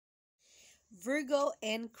Virgo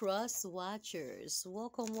and cross watchers,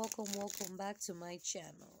 welcome back to my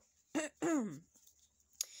channel.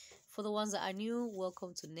 For the ones that are new,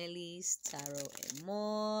 welcome to Nelly's Tarot and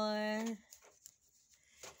More.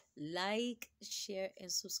 Like, share,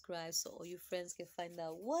 and subscribe so all your friends can find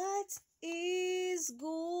out what is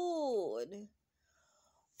good.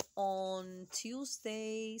 On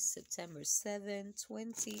Tuesday, September 7th,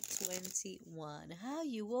 2021. How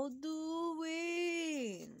you all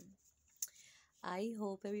doing? I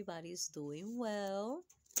hope everybody's doing well.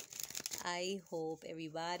 I hope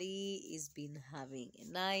everybody is been having a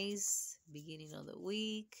nice beginning of the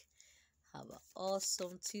week. Have an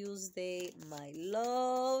awesome Tuesday, my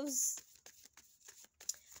loves.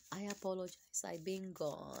 I apologize. I've been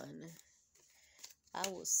gone. I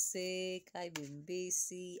was sick. I've been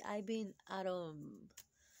busy. I've been out of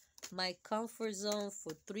my comfort zone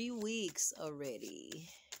for 3 weeks already.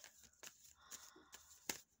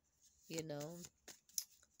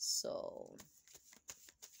 So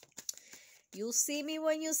you'll see me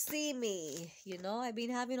when you see me. I've been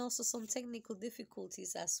having also some technical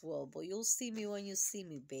difficulties as well, but you'll see me when you see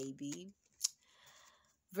me, baby.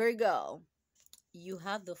 Virgo, you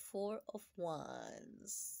have the Four of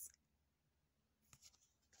Wands.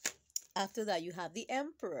 After that, you have the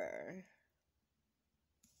Emperor.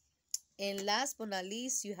 And last but not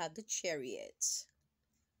least, you have the Chariot.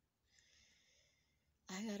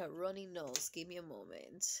 I got a runny nose. Give me a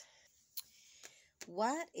moment.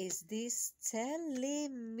 What is this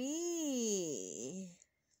telling me?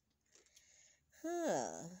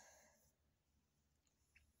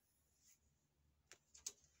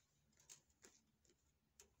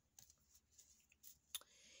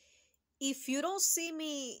 If you don't see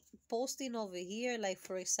me posting over here, like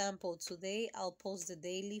for example, today I'll post the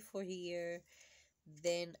daily for here.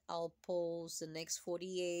 Then I'll post the next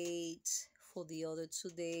 48 for the other 2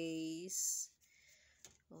 days.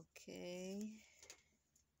 Okay.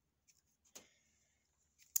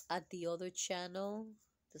 At the other channel,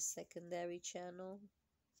 the secondary channel,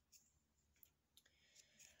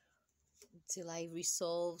 till I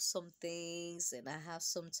resolve some things and I have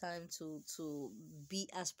some time to be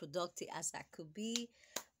as productive as I could be.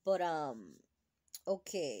 But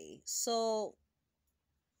okay, so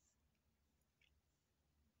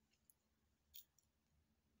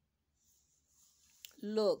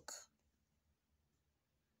look,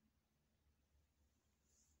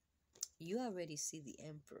 you already see the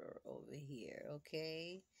Emperor over here,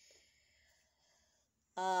 okay?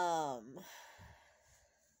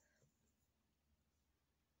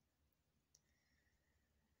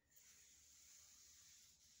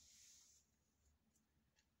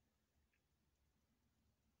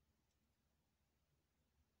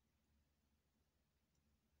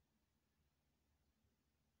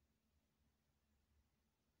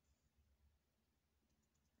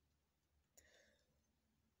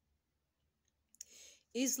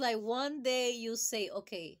 It's like one day you say,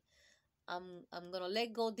 okay, I'm gonna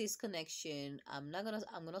let go of this connection. I'm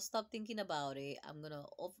gonna stop thinking about it. I'm gonna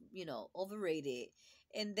overrate it.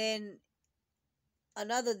 And then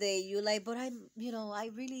another day you're like, but I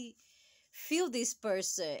really feel this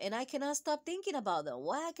person and I cannot stop thinking about them.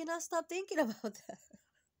 Why I cannot stop thinking about that?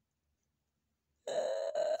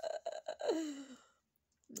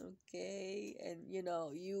 Okay, and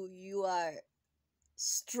you are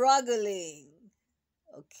struggling,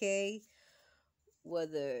 okay,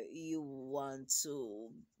 whether you want to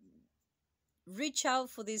reach out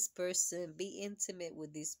for this person, be intimate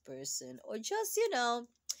with this person, or just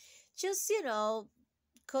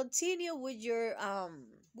continue with your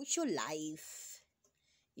life,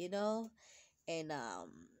 and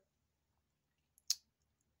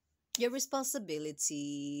your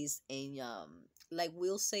responsibilities, and like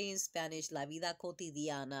we'll say in Spanish, la vida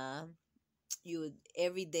cotidiana. You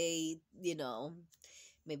every day,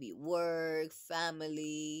 maybe work,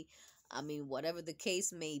 family, whatever the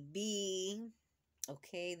case may be.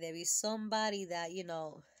 Okay, there is somebody that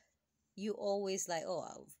you always like,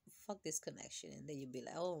 oh, fuck this connection, and then you'll be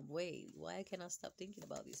like, oh wait, why can I stop thinking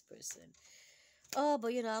about this person? Oh,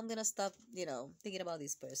 but I'm gonna stop thinking about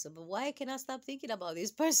this person, but why can I stop thinking about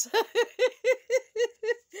this person?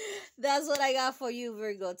 That's what I got for you,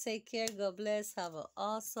 Virgo. Take care. God bless. Have an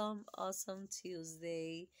awesome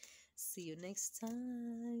Tuesday. See you next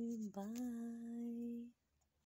time. Bye.